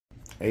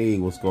Hey,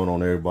 what's going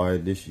on, everybody?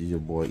 This is your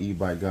boy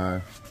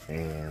E-bikeguy,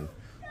 and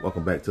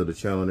welcome back to the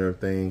channel and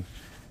everything.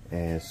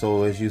 And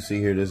so, as you see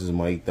here, this is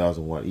my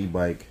 8,000 watt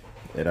e-bike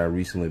that I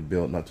recently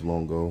built not too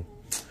long ago,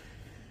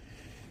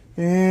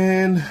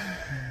 and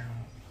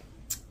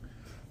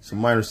some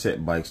minor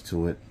setbacks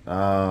to it.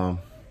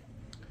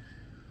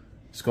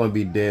 It's going to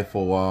be dead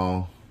for a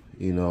while,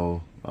 you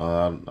know.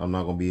 I'm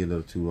not going to be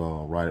able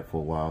to ride it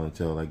for a while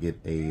until I get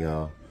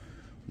a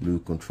new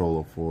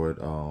controller for it.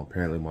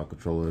 Apparently my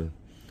controller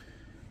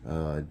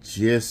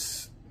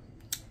just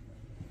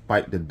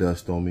bite the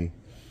dust on me,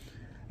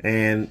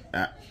 and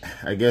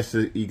I guess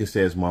you could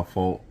say it's my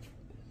fault.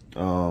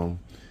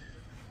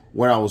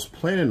 What I was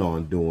planning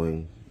on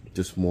doing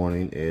this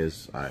morning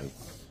is I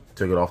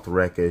took it off the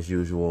rack as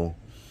usual,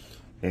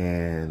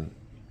 and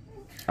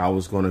I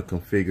was going to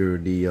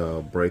configure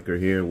the breaker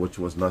here, which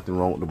was nothing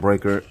wrong with the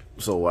breaker.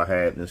 So I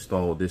had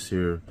installed this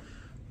here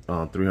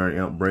 300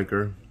 amp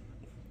breaker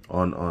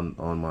on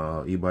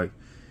my e-bike,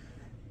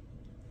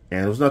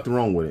 and there was nothing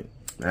wrong with it.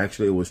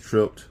 Actually, it was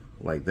tripped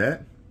like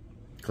that,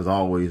 because I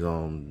always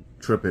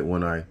trip it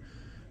when I,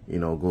 you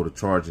know, go to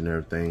charge and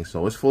everything.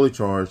 So it's fully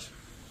charged.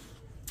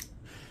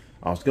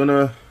 I was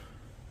gonna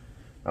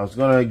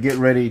get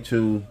ready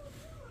to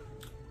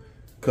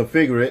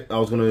configure it. I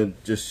was gonna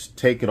just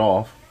take it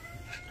off.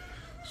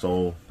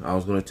 So I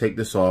was gonna take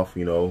this off,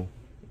 you know,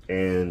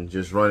 and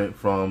just run it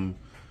from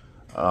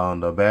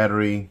the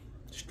battery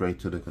straight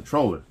to the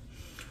controller.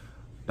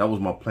 That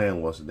was my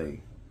plan was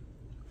today.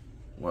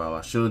 Well,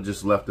 I should have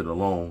just left it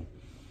alone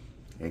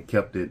and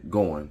kept it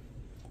going.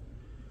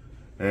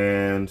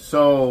 And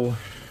so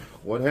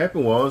what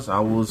happened was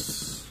I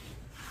was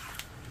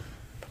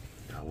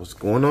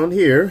going on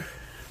here,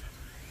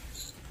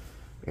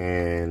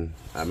 and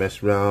I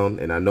messed around,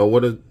 and I know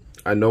what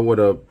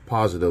a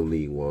positive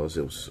lead was.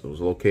 It was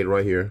located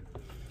right here.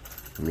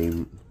 I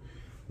mean,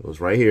 it was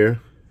right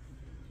here.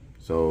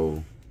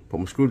 So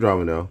put my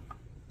screwdriver now,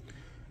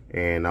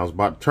 and I was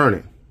about to turn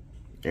it.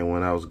 And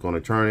when I was going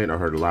to turn it, I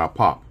heard a loud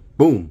pop.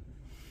 Boom.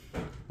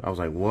 I was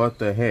like, what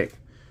the heck?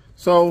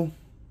 So,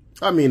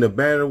 I mean, the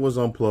battery was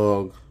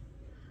unplugged.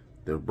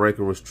 The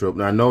breaker was tripped.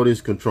 Now, I know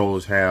these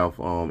controllers have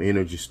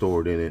energy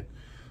stored in it.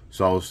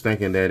 So I was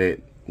thinking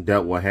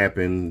that what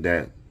happened,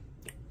 that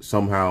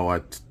somehow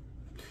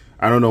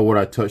I don't know what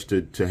I touched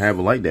to have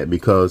it like that,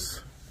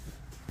 because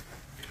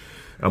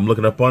I'm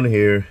looking up on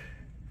here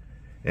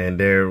and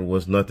there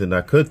was nothing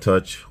I could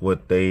touch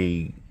with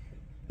a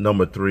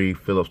number 3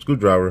 Phillips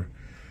screwdriver.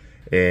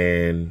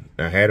 And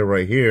I had it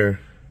right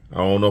here. I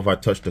don't know if I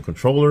touched the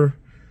controller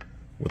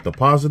with the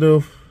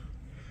positive,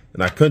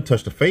 and I couldn't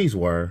touch the phase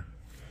wire.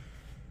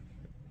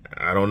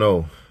 I don't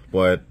know,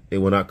 but it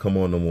will not come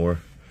on no more.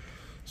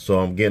 So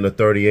I'm getting a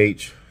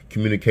 30H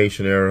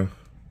communication error,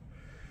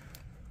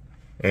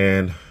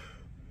 and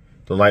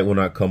the light will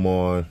not come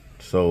on.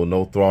 So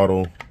no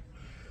throttle,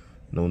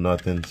 no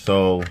nothing.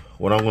 So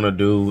what I'm gonna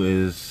do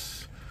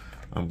is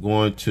I'm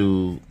going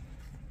to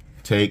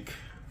take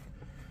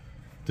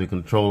the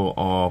controller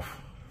off,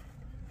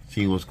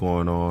 see what's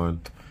going on.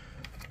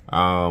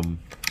 I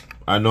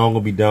know I'm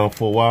gonna be down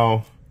for a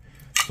while,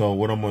 so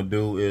what I'm gonna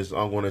do is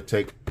I'm gonna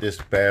take this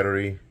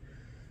battery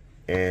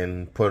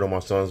and put it on my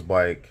son's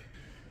bike.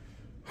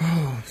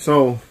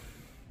 So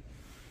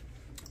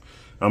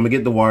I'm gonna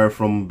get the wire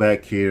from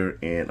back here,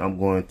 and I'm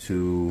going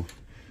to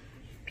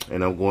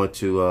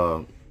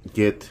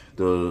get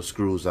the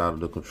screws out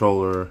of the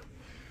controller.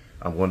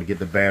 I'm going to get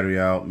the battery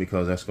out,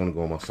 because that's going to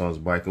go on my son's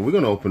bike. And we're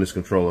going to open this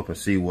controller up and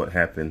see what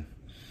happened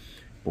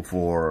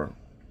before,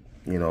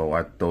 you know,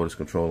 I throw this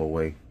controller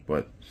away.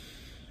 But,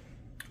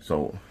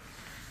 so,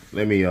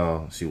 let me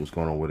see what's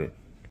going on with it.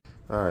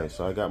 Alright,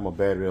 so I got my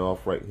battery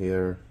off right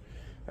here.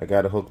 I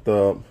got it hooked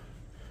up.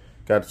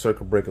 Got the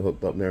circuit breaker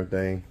hooked up and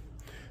everything.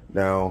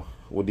 Now,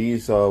 with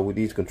these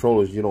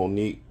controllers, you don't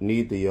need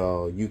the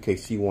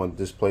UKC1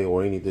 display,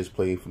 or any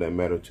display for that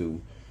matter,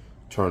 to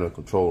turn a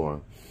controller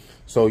on.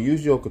 So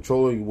usually your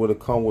controller would have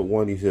come with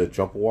one of these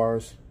jumper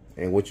wires,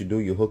 and what you do,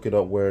 you hook it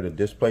up where the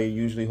display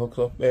usually hooks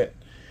up at,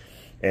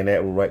 and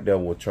that right there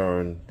will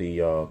turn the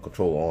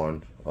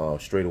controller on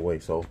straight away.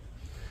 So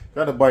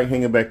got the bike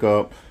hanging back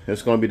up.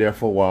 It's gonna be there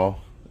for a while,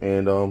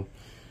 and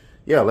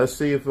yeah, let's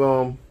see if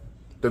the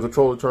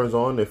controller turns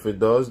on. If it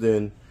does,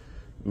 then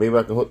maybe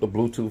I can hook the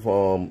Bluetooth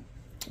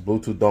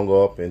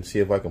dongle up and see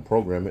if I can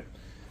program it.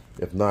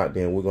 If not,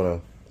 then we're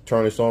gonna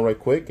turn this on right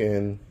quick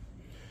and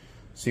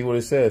see what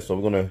it says. So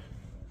we're gonna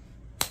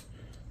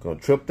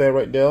trip that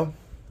right there,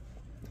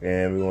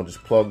 and we're gonna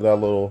just plug our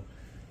little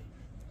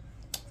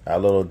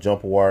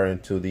jumper wire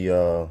into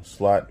the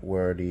slot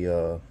where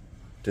the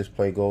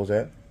display goes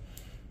at.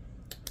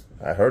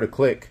 I heard a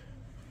click,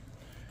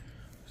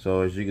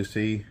 so as you can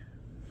see,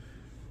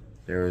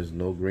 there is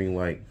no green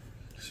light.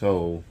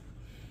 So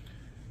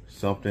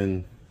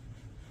something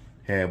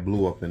had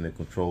blew up in the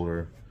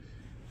controller.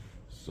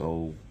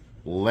 So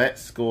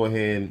let's go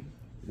ahead.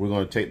 We're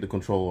going to take the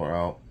controller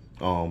out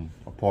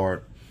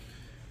apart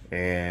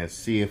and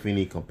see if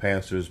any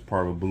capacitors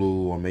probably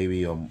blew, or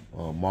maybe a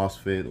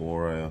MOSFET,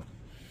 or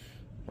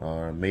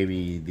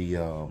maybe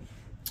the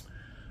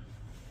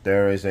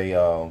there is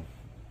a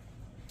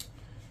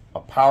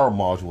power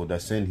module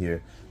that's in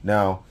here.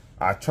 Now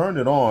I turned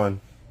it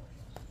on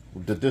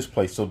the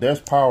display, so there's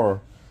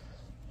power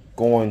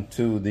going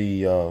to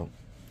the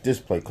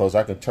display, because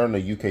I can turn the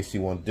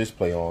UKC1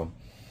 display on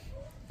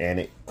and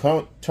it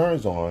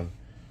turns on,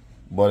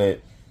 but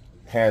it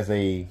has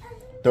a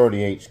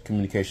 30H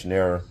communication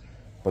error,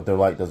 but the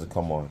light doesn't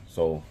come on.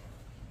 So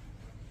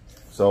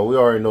we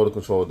already know the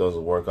controller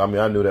doesn't work. I mean,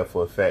 I knew that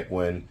for a fact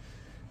when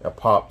it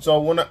popped. So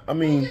when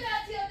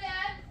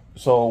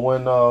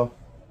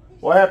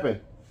what happened?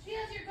 She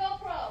has your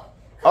GoPro.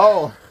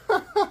 Oh.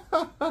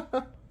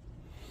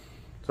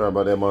 Sorry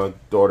about that. My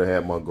daughter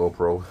had my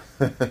GoPro.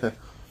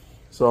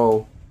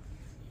 So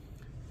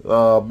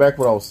back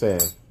what I was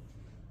saying.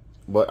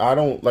 But I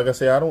don't, like I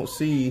say, I don't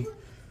see,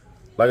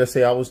 like I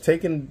say, I was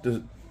taking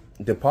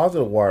the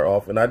positive wire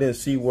off and I didn't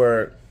see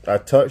where I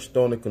touched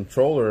on the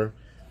controller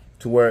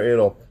to where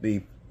it'll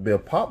be a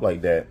pop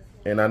like that.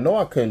 And I know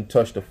I couldn't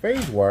touch the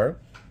phase wire.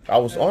 I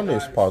was on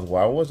this positive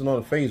wire. I wasn't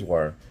on the phase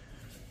wire.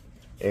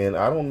 And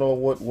I don't know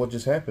what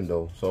just happened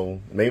though. So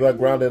maybe I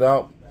grounded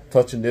out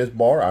touching this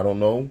bar. I don't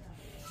know.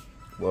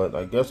 But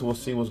I guess we'll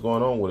see what's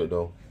going on with it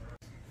though.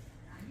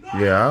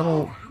 Yeah,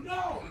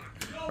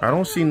 I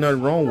don't see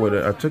nothing wrong with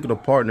it. I took it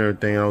apart and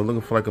everything. I was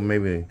looking for like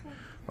maybe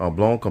a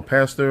blown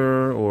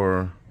capacitor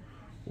or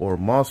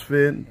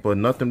MOSFET, but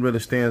nothing really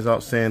stands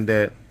out saying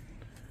that,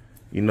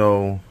 you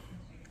know,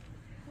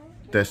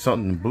 that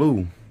something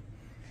blew.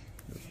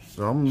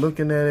 So I'm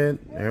looking at it.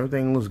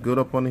 Everything looks good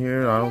up under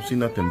here. I don't see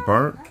nothing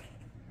burnt.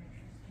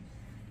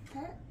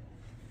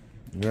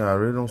 Yeah, I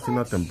really don't see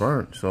nothing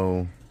burnt.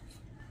 So,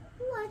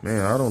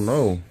 man, I don't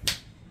know.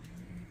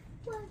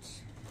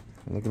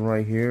 Looking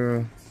right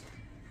here.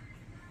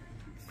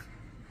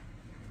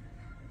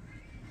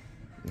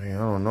 Man, I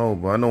don't know,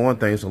 but I know one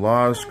thing. It's a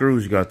lot of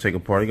screws you gotta take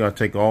apart. You gotta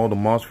take all the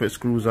MOSFET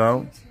screws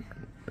out.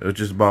 It's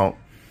just about,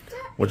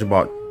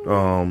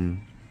 let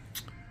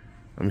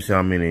me see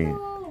how many.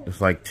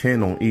 It's like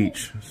 10 on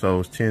each.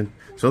 So it's 10.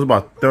 So it's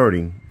about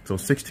 30. So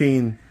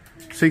 16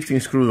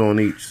 screws on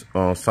each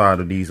side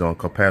of these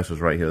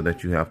capacitors right here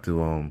that you have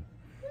to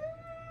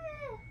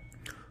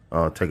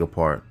take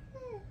apart.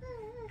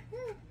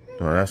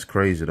 Oh, that's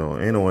crazy though.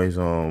 Anyways,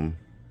 maybe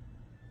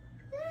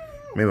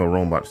I'm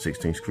wrong about the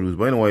 16 screws,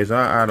 but anyways,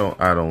 I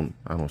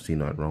don't see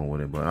nothing wrong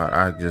with it. But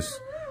I guess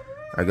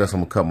I'm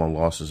gonna cut my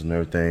losses and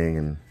everything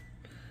and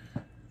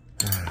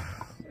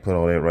put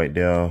all that right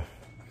there.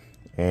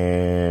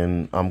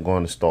 And I'm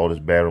going to install this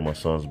battery on my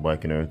son's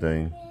bike and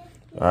everything.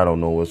 I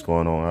don't know what's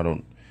going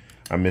on.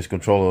 I mean, this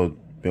controller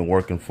been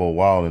working for a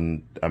while,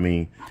 and I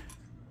mean,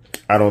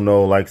 I don't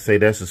know. Like, say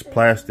that's just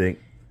plastic.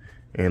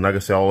 And like I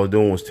said, all I was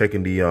doing was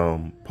taking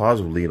the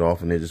positive lead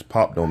off, and it just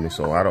popped on me.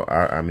 So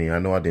I mean, I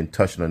know I didn't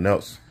touch nothing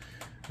else.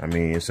 I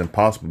mean, it's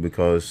impossible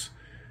because,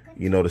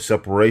 you know, the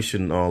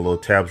separation little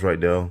tabs right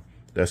there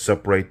that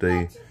separate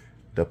the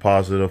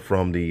positive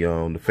from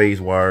the phase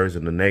wires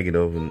and the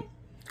negative, and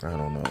I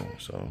don't know.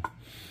 So,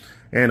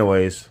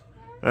 anyways,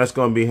 that's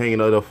gonna be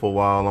hanging out there for a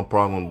while. I'm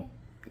probably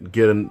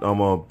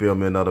gonna build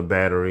me another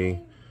battery,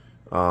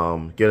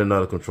 get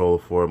another controller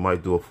for it.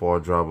 Might do a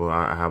fardriver.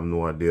 I have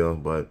no idea,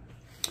 but.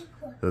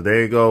 So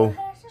there you go.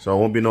 So there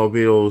won't be no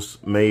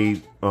videos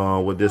made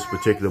with this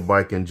particular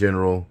bike in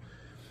general.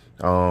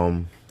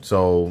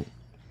 So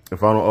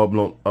if I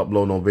don't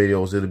upload no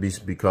videos, it'll be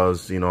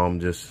because, you know, I'm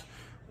just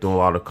doing a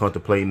lot of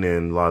contemplating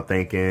and a lot of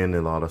thinking and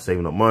a lot of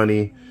saving up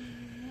money.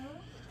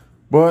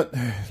 But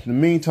in the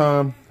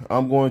meantime,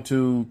 I'm going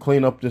to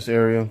clean up this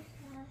area.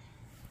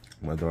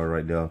 My daughter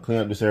right there. Clean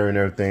up this area and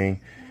everything.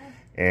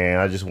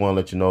 And I just want to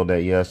let you know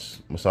that yes,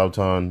 my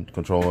sabvoton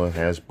controller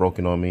has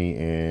broken on me,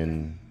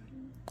 and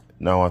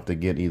now I have to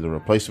get either a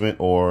replacement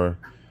or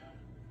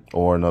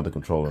another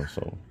controller.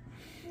 So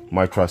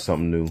might try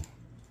something new.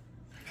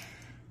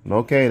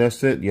 Okay,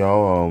 that's it,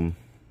 y'all.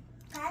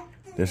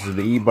 This is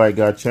the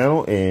E-bikeguy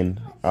channel,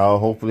 and I'll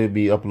hopefully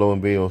be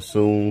uploading videos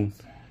soon.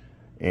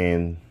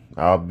 And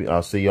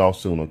I'll see y'all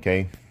soon.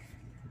 Okay.